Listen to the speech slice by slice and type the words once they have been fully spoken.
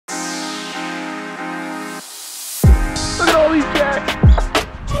Jack.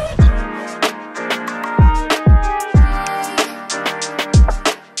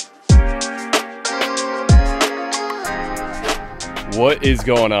 What is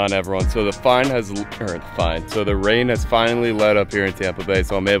going on, everyone? So the rain has finally let up here in Tampa Bay,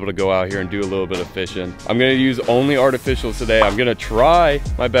 so I'm able to go out here and do a little bit of fishing. I'm gonna use only artificials today. I'm gonna try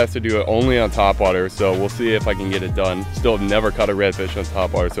my best to do it only on topwater, so we'll see if I can get it done. Still have never caught a redfish on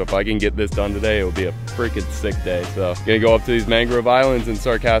topwater, so if I can get this done today, it will be a freaking sick day. So I'm gonna go up to these mangrove islands and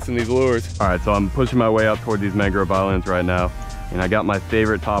start casting these lures. All right, so I'm pushing my way up toward these mangrove islands right now, and I got my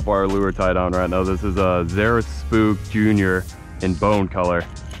favorite topwater lure tied on right now. This is a Xera Spook Junior in bone color,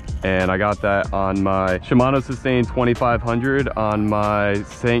 and I got that on my Shimano Sustain 2500 on my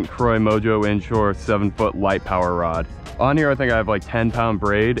St. Croix Mojo Inshore 7-foot light power rod. On here I think I have like 10-pound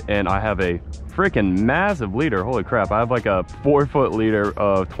braid, and I have a freaking massive leader. Holy crap, I have like a 4-foot leader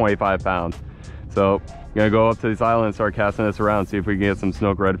of 25 pounds. So I'm gonna go up to this island and start casting this around, see if we can get some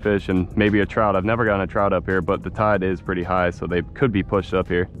snook redfish and maybe a trout. I've never gotten a trout up here, but the tide is pretty high, so they could be pushed up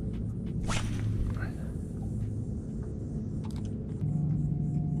here.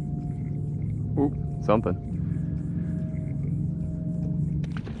 Ooh, something.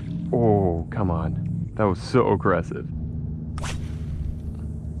 Oh, come on. That was so aggressive.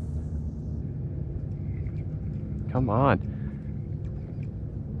 Come on.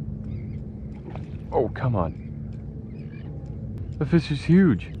 Oh, come on. The fish is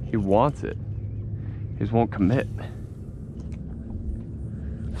huge. He wants it. He just won't commit.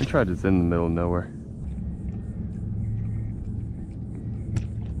 We tried this in the middle of nowhere.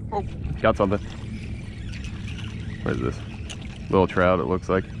 Oh, got something. What is this? Little trout, it looks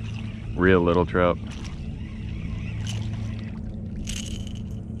like. Real little trout.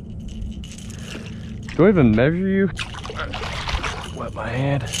 Do I even measure you? Wet my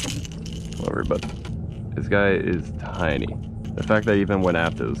hand. Whatever, but this guy is tiny. The fact that I even went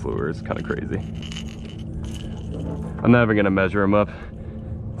after this lure is kind of crazy. I'm not even gonna measure him up.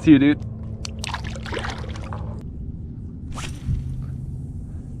 See you, dude.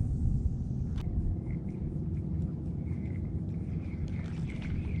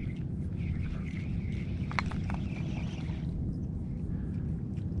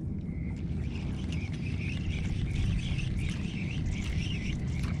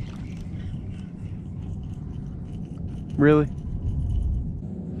 Really?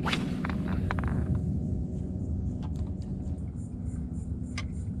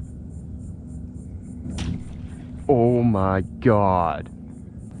 Oh my God.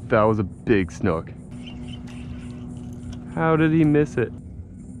 That was a big snook. How did he miss it?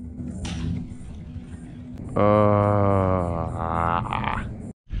 I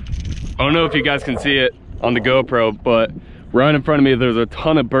don't know if you guys can see it on the GoPro, but right in front of me there's a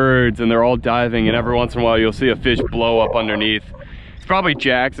ton of birds and they're all diving, and every once in a while you'll see a fish blow up underneath. It's probably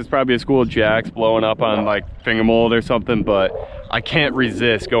jacks, it's probably a school of jacks blowing up on like finger mold or something, but I can't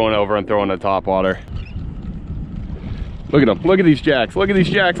resist going over and throwing a topwater. Look at them, look at these jacks, look at these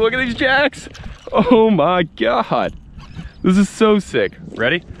jacks, look at these jacks! Oh my God, this is so sick.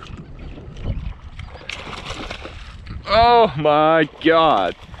 Ready? Oh my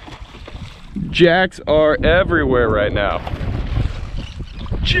God. Jacks are everywhere right now.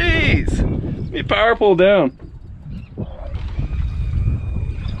 Jeez, let me power pull down.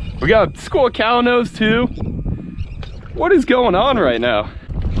 We got a school of cow nose too. What is going on right now?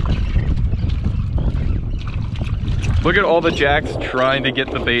 Look at all the jacks trying to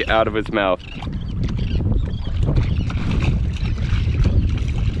get the bait out of his mouth.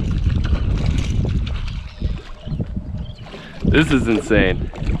 This is insane.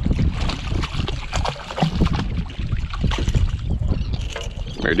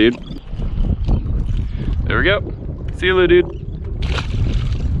 Here, dude. There we go. See you, dude.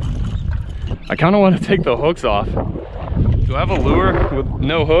 I kind of want to take the hooks off. Do I have a lure with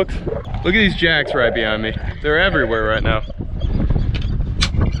no hooks? Look at these jacks right behind me. They're everywhere right now.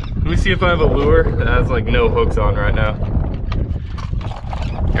 Let me see if I have a lure that has like no hooks on right now.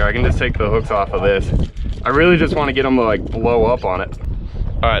 Here, I can just take the hooks off of this. I really just want to get them to like blow up on it.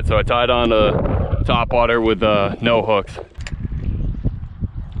 All right, so I tied on a topwater with no hooks.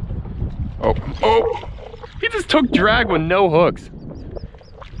 Oh, he just took drag with no hooks.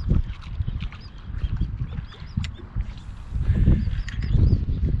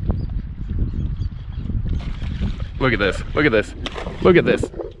 Look at this, look at this, look at this.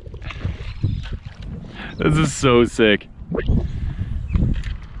 This is so sick.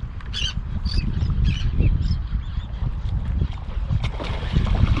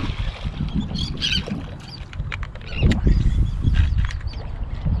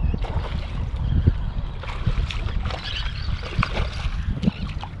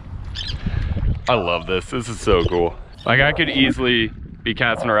 I love this. This is so cool. Like, I could easily be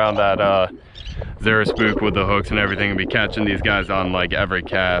casting around that Zara spook with the hooks and everything and be catching these guys on like every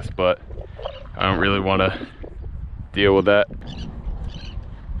cast, but I don't really want to deal with that.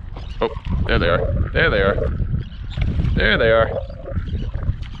 Oh, there they are. There they are. There they are.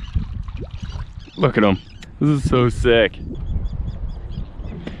 Look at them. This is so sick.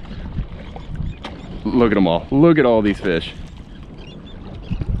 Look at them all. Look at all these fish.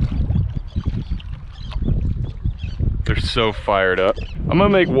 They're so fired up. I'm gonna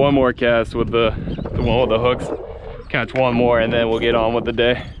make one more cast with the one with the hooks. Catch one more and then we'll get on with the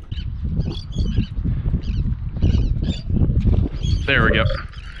day. There we go.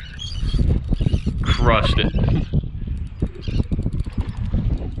 Crushed it.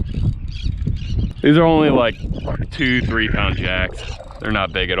 These are only like 2-3 pound jacks. They're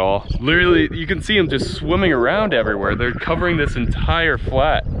not big at all. Literally, you can see them just swimming around everywhere. They're covering this entire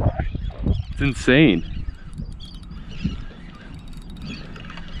flat. It's insane.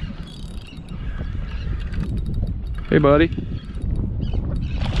 Hey, buddy.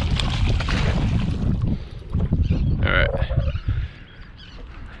 All right.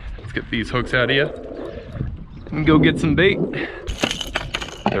 Let's get these hooks out of you and go get some bait.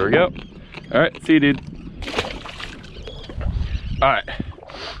 There we go. All right, see you, dude. All right,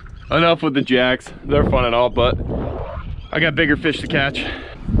 enough with the jacks. They're fun and all, but I got bigger fish to catch.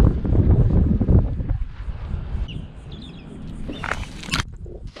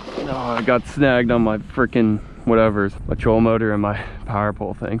 Oh, I got snagged on my freaking whatever's, my troll motor and my power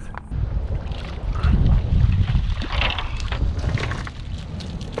pole things.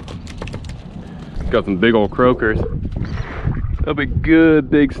 Got some big old croakers. That'll be good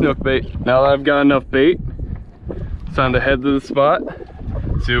big snook bait. Now that I've got enough bait, it's time to head to the spot,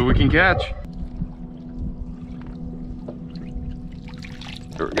 see what we can catch.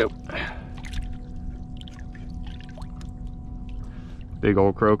 There we go. Big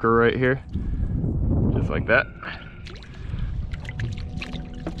old croaker right here. Just like that.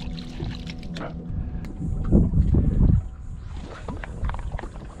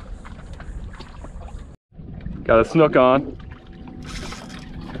 Got a snook on.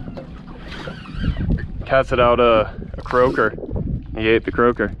 Casted out a croaker. He ate the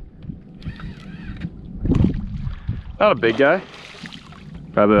croaker. Not a big guy.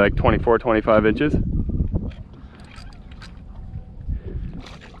 Probably like 24, 25 inches.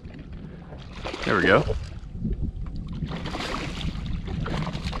 There we go.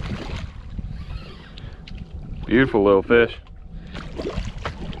 Beautiful little fish.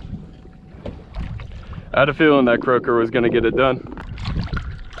 I had a feeling that croaker was gonna get it done.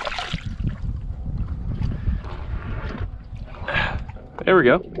 There we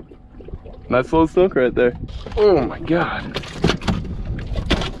go. Nice little snook right there. Oh my God.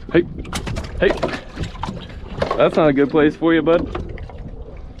 Hey, hey. That's not a good place for you, bud.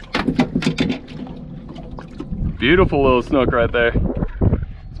 Beautiful little snook right there.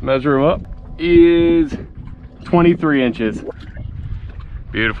 Let's measure him up. He is 23 inches.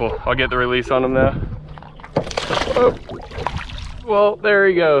 Beautiful. I'll get the release on him now. Oh. Well, there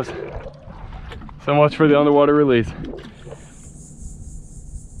he goes. So much for the underwater release.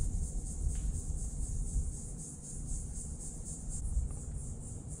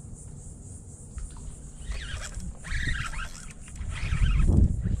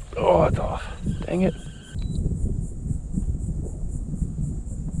 Oh, it's off. Dang it.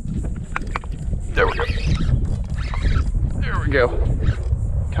 There we go. There we go.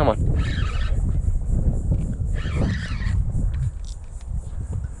 Come on.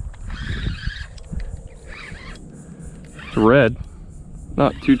 It's red.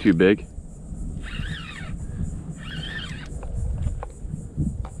 Not too big.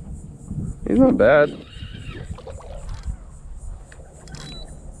 He's not bad.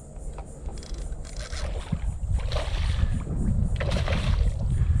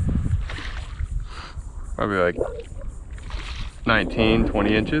 Probably like 19,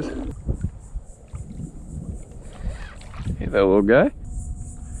 20 inches. Hey, that little guy.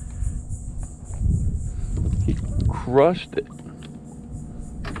 He crushed it.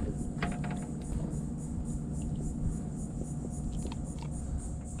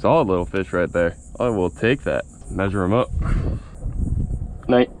 Solid little fish right there. I will take that. Measure him up.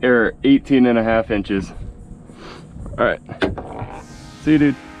 18 and a half inches. All right. See you,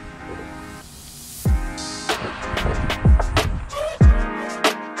 dude.